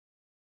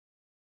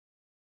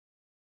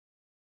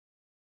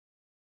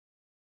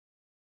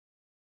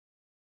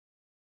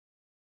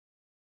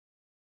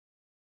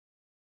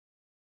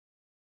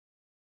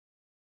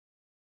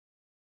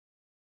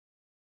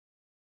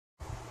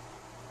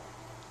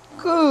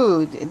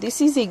Good.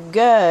 This is a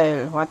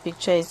girl. What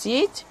picture is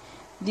it?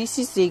 This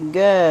is a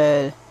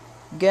girl.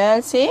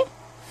 Girl, c'est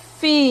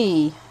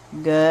fille.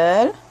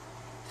 Girl,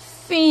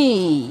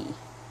 fille.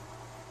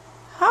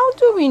 How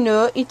do we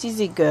know it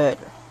is a girl?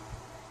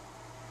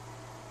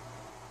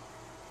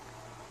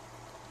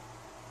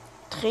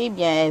 Très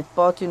bien, elle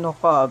porte une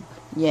robe.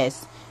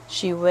 Yes.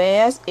 She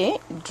wears a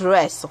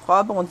dress.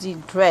 Robe, on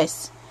dit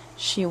dress.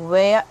 She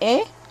wears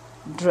a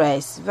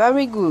dress.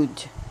 Very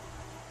good.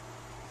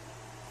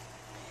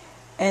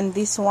 And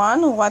this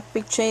one, what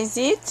picture is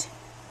it?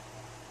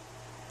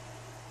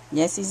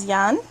 Yes, is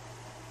Jan?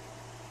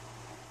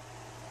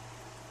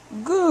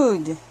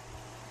 Good.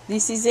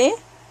 This is a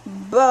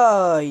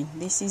boy.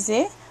 This is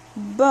a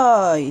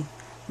boy.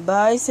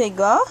 Boy, c'est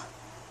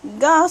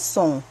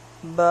garçon.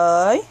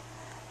 Boy,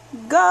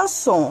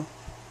 garçon.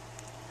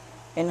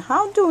 And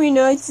how do we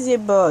know it is a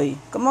boy?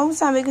 Comment vous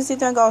savez que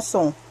c'est un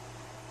garçon?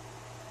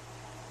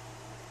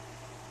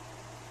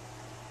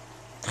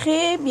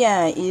 Très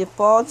bien. Il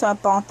porte un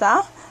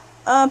pantalon.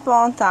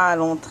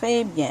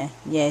 Très bien.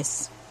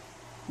 Yes.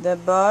 The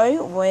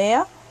boy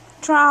wear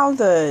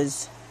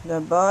trousers. The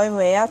boy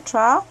wear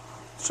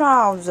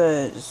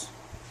trousers.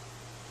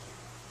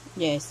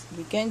 Yes.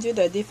 We can do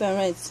the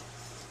difference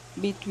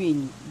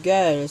between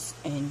girls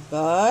and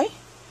boys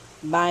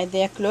by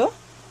their clothes.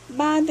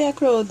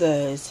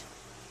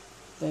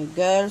 The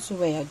girls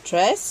wear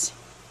dress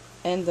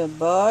and the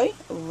boy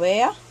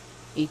wear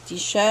a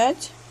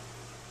t-shirt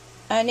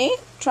and a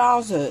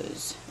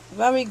trousers.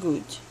 Very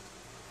good.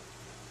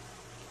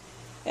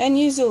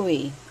 And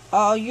Zoe,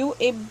 are you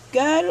a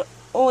girl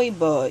or a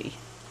boy?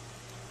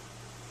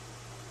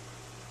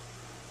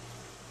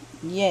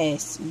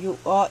 Yes, you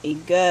are a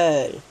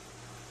girl.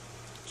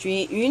 Tu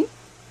es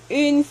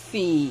une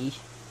fille.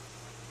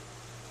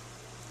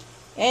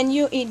 And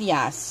you,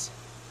 Elias,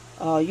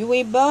 are you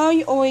a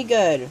boy or a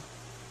girl?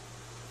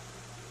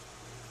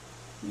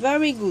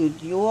 Very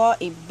good, you are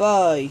a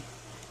boy.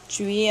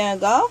 Tu es un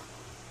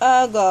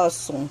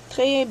garçon.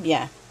 Très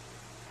bien.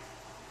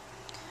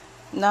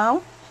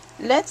 Now,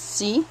 let's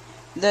see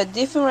the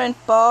different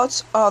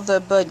parts of the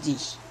body.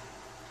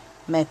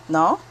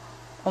 Maintenant,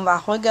 on va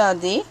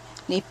regarder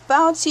les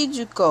parties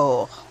du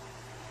corps.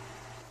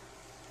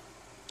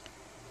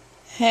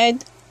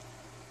 Head,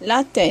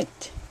 la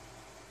tête.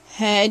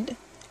 Head,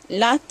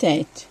 la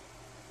tête.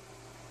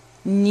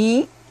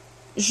 Ni,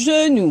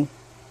 genou.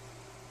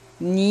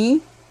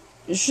 Ni,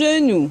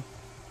 genou.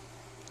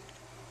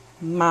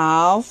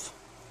 Mouth,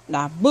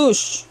 la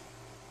bouche.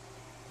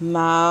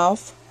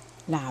 Mouth,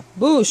 la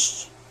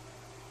bouche.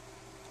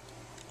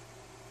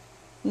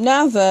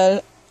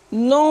 Navel,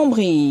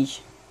 nombril.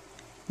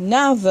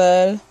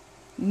 Navel,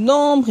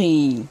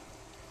 nombril.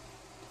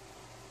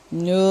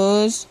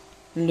 Nose,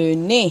 le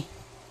nez.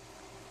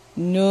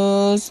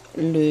 Nose,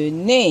 le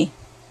nez.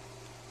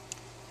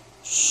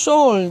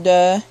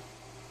 Shoulder,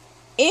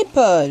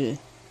 épaule.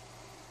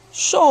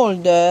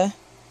 Shoulder,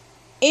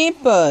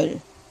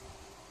 épaule.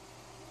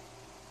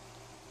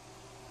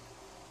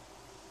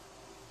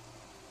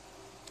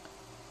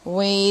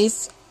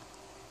 Waist,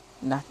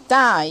 la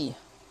taille.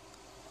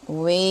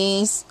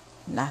 Waist,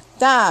 la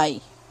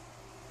taille.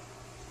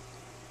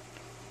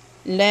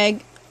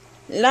 Leg,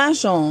 la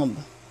jambe.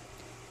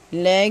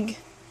 Leg,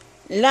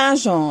 la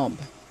jambe.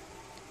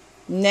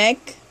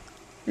 Neck,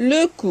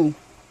 le cou.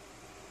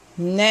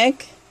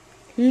 Neck,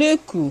 le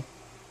cou.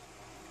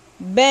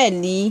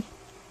 Belly,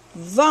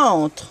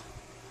 ventre.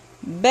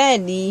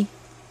 Belly,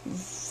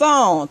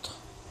 ventre.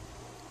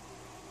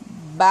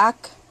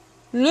 Back,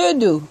 le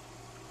dos.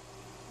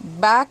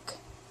 Back,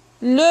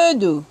 le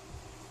dos.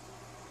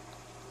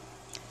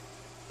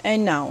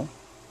 And now,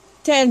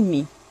 tell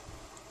me,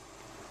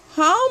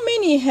 how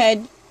many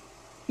head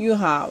you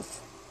have?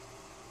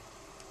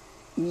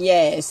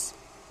 Yes.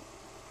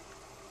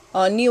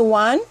 Only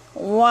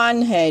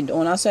one head.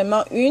 On a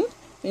seulement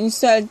une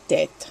seule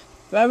tête.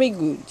 Very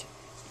good.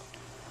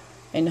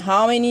 And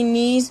how many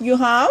knees you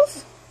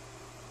have?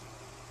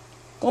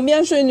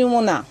 Combien de genoux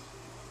on a?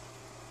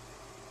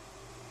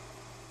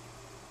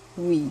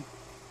 Oui.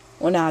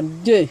 On a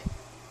deux.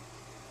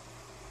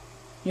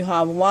 You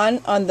have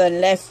one on the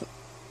left.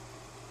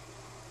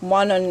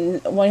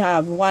 We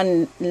have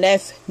one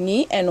left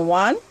knee and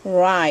one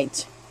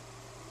right.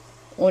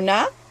 On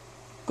a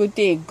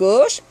côté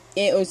gauche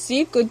et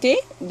aussi côté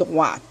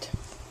droite.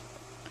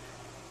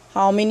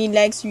 How many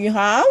legs you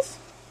have?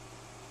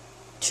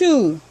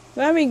 Two.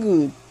 Very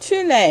good.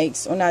 Two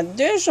legs. On a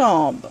deux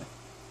jambes.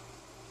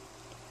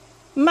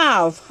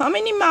 Mouth. How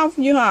many mouths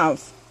you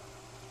have?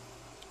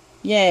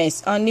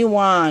 Yes, only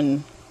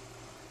one.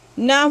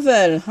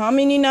 Navel. How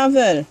many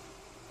navel?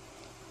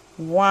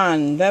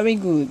 One. Very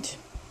good.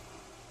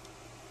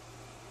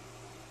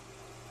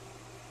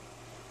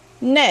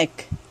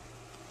 Neck.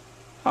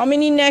 How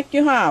many neck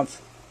you have?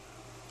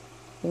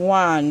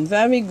 One.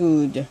 Very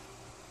good.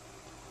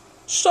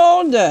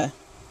 Shoulder.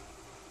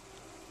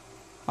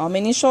 How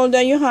many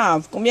shoulder you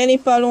have? Combien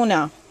d'épaules on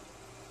a?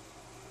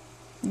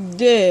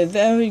 Deux.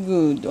 Very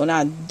good. On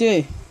a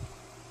deux.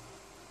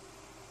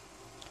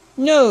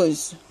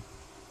 Nose.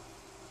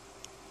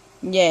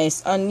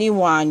 Yes, only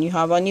one. You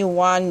have only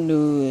one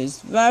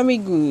nose. Very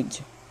good.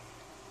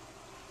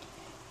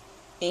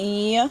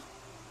 Ear,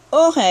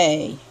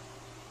 oreille.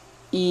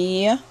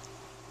 Ear,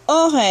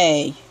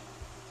 oreille.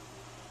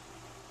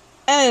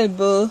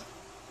 Elbow,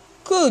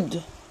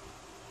 coude.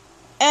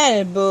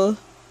 Elbow,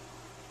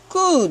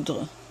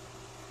 coudre.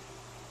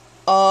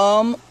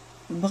 Homme,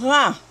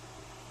 bras.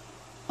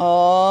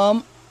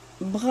 Homme,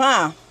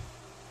 bras.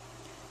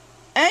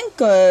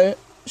 Ankle,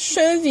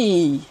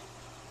 cheville.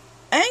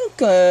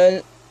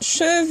 Ankle,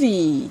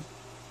 cheville.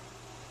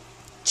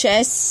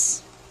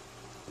 Chest,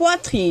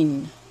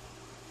 poitrine.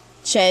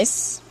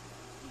 Chest,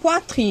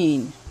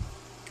 poitrine.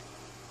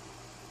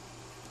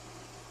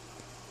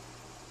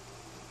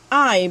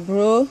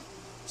 Eyebrow,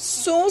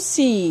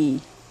 sourcil.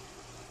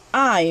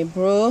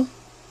 Eyebrow,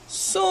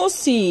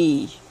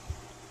 sourcil.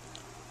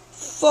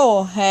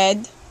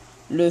 Forehead,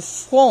 le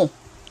front.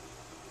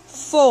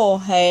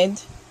 Forehead,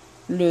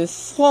 le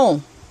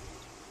front.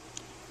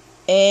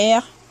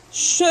 Air,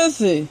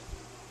 cheveux.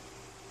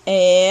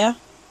 Air,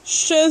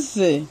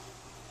 cheveux.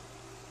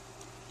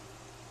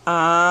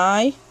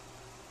 Eye,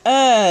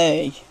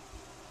 œil.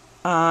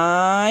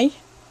 Eye,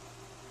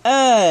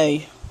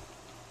 œil.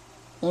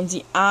 On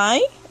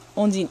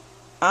dit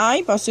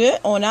eye parce que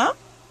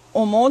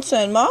on montre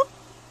seulement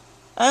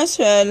un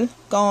seul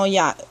quand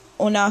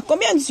on a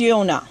combien d'yeux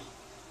on a?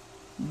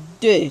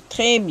 2,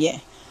 très bien.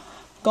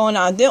 Quand on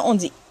a 2, on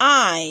dit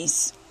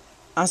eyes.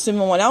 À ce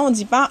moment-là, on ne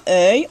dit pas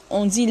œil,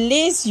 on dit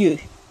les yeux.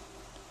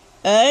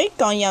 Œil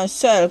quand il y a un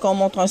seul, quand on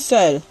montre un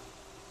seul.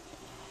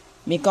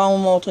 Mais quand on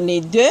montre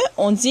les 2,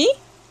 on dit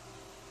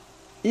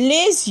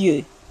les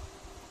yeux.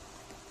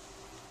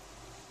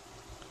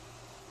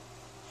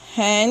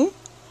 Hand,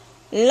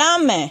 la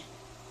main.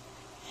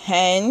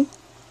 Hand,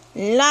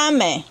 la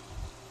main.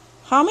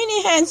 How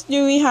many hands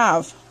do we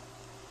have?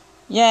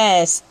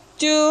 Yes,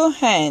 2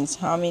 hands.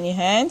 How many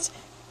hands?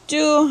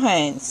 2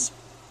 hands.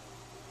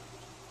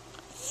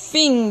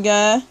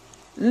 Finger,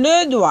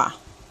 le doigt.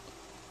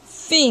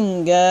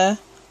 Finger,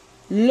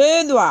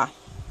 le doigt.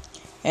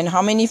 And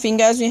how many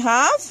fingers we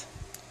have?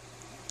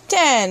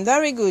 10.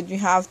 Very good. We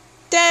have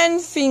 10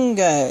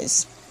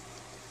 fingers.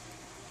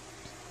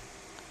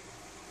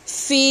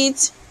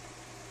 Feet,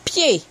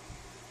 pieds.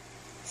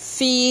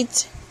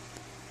 Feet,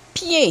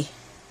 pieds.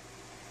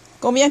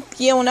 Combien de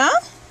pieds on a?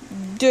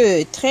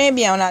 2. Très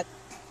bien. On a.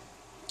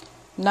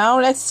 Now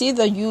let's see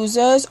the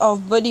uses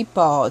of body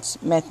parts.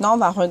 Maintenant, on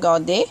va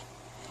regarder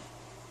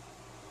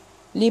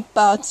les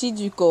parties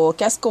du corps.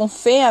 Qu'est-ce qu'on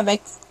fait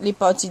avec les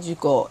parties du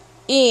corps?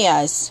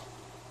 Ears.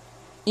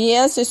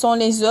 Ears, ce sont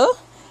les os,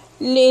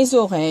 les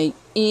oreilles.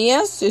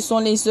 Ears, ce sont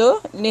les os,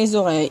 les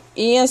oreilles.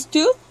 Ears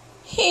to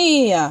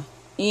hear.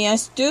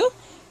 Ears to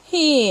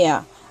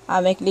hear.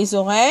 Avec les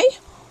oreilles,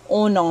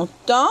 on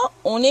entend,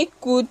 on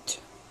écoute.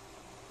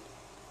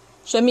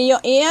 Show me your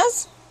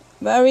ears.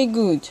 Very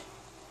good.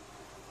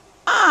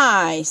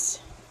 Eyes.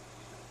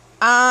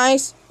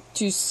 Eyes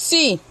to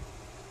see.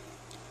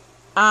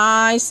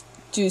 Eyes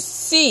to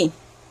see.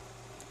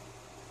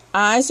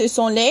 Eyes, ce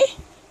sont les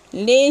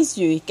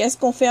yeux. Qu'est-ce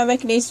qu'on fait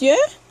avec les yeux?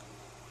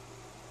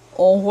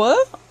 On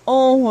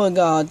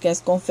regarde.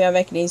 Qu'est-ce qu'on fait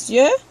avec les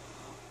yeux?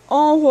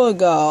 On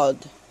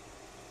regarde.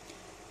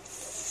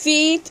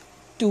 Feet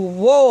to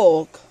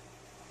walk.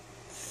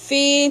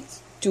 Feet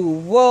to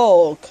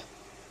walk.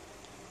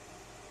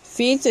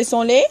 Feet, ce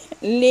sont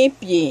les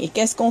pieds. Et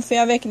qu'est-ce qu'on fait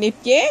avec les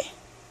pieds?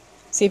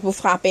 C'est pour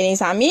frapper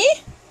les amis?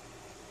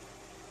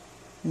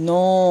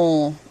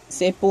 Non,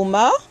 c'est pour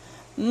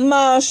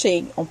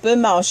marcher. On peut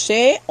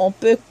marcher, on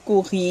peut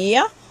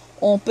courir,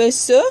 on peut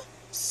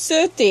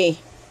sauter.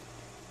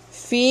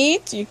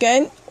 Feet, you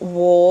can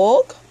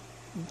walk,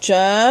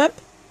 jump,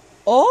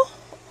 or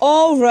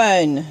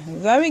run.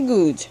 Very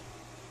good.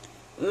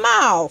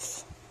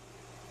 Mouth.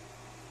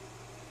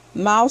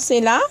 Mouth,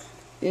 c'est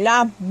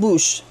la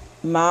bouche.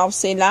 Mouth,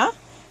 c'est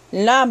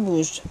la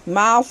bouche.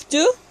 Mouth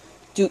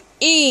to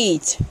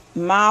eat.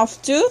 Mouth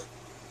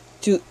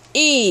to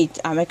eat.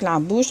 Avec la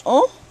bouche,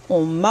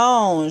 on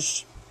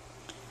mange.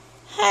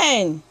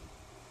 Hand.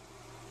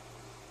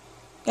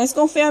 Qu'est-ce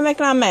qu'on fait avec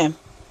la main?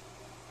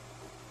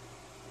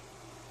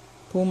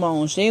 Pour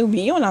manger,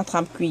 oui, on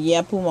attrape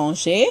cuillère pour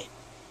manger.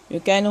 You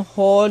can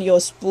hold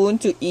your spoon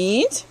to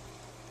eat.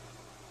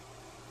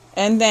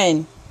 And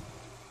then,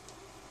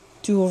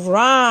 to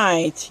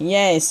write.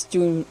 Yes,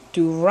 to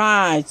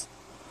write.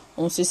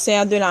 On se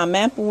sert de la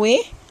main pour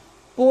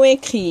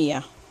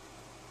écrire.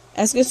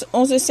 Est-ce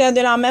qu'on se sert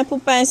de la main pour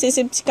pincer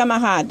ses petits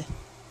camarades?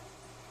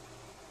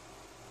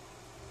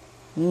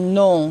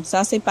 Non,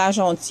 ça c'est pas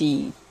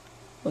gentil.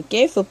 Ok,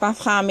 faut pas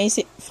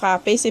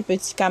frapper ses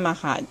petits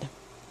camarades.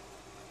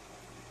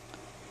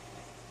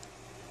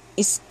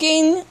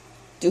 Skin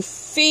to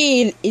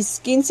feel.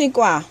 Skin c'est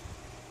quoi?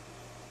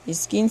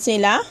 Skin c'est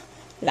la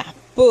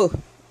peau.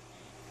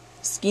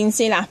 Skin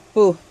c'est la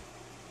peau.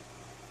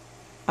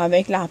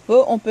 Avec la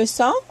peau, on peut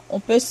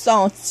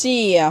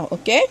sentir,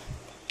 ok?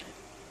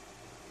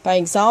 Par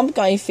exemple,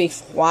 quand il fait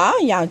froid,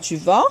 il y a du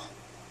vent.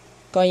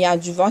 Quand il y a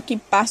du vent qui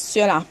passe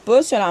sur la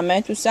peau, sur la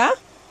main, tout ça,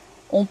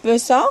 On peut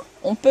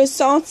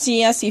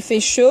sentir s'il fait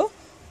chaud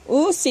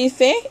ou s'il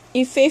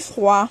fait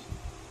froid.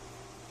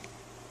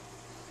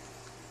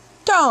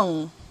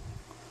 Tongue.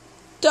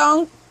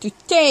 Tongue to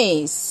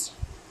taste.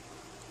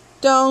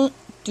 Tongue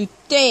to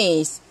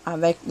taste.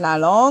 Avec la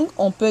langue,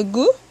 on peut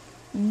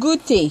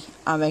goûter.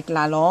 Avec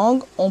la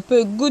langue, on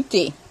peut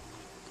goûter.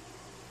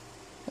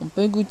 On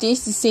peut goûter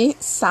si c'est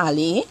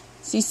salé,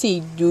 si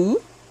c'est doux,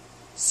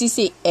 si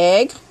c'est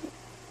aigre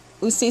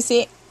ou si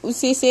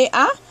c'est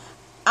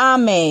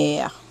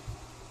amer.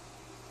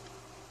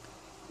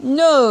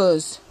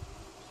 Nose.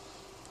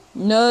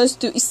 Nose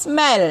to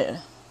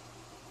smell.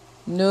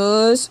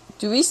 Nose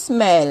to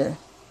smell.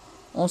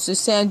 On se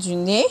sert du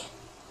nez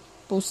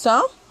pour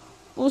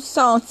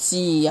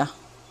sentir.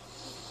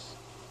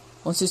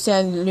 On se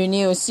sert le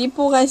nez aussi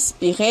pour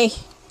respirer.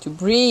 To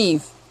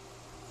breathe.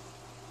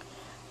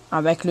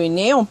 Avec le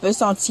nez, on peut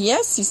sentir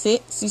si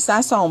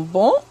ça sent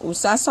bon ou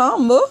ça sent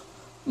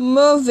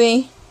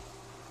mauvais.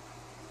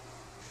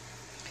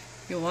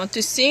 You want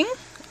to sing?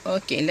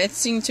 Okay, let's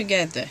sing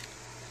together.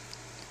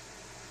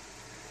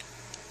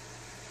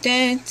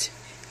 Tête,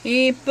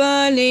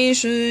 épaules,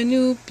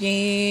 genoux,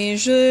 pieds,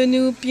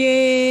 genoux,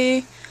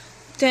 pieds.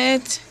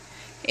 Tête,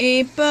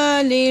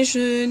 épaules,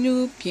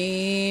 genoux,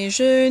 pieds,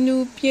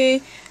 genoux,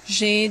 pieds.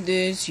 J'ai 2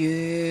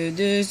 yeux,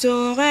 2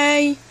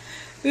 oreilles,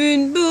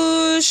 une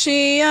bouche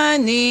et un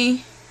nez.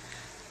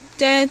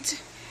 Tête,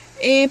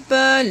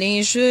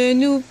 épaules,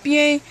 genoux,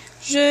 pieds,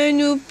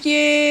 genoux,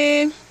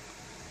 pieds.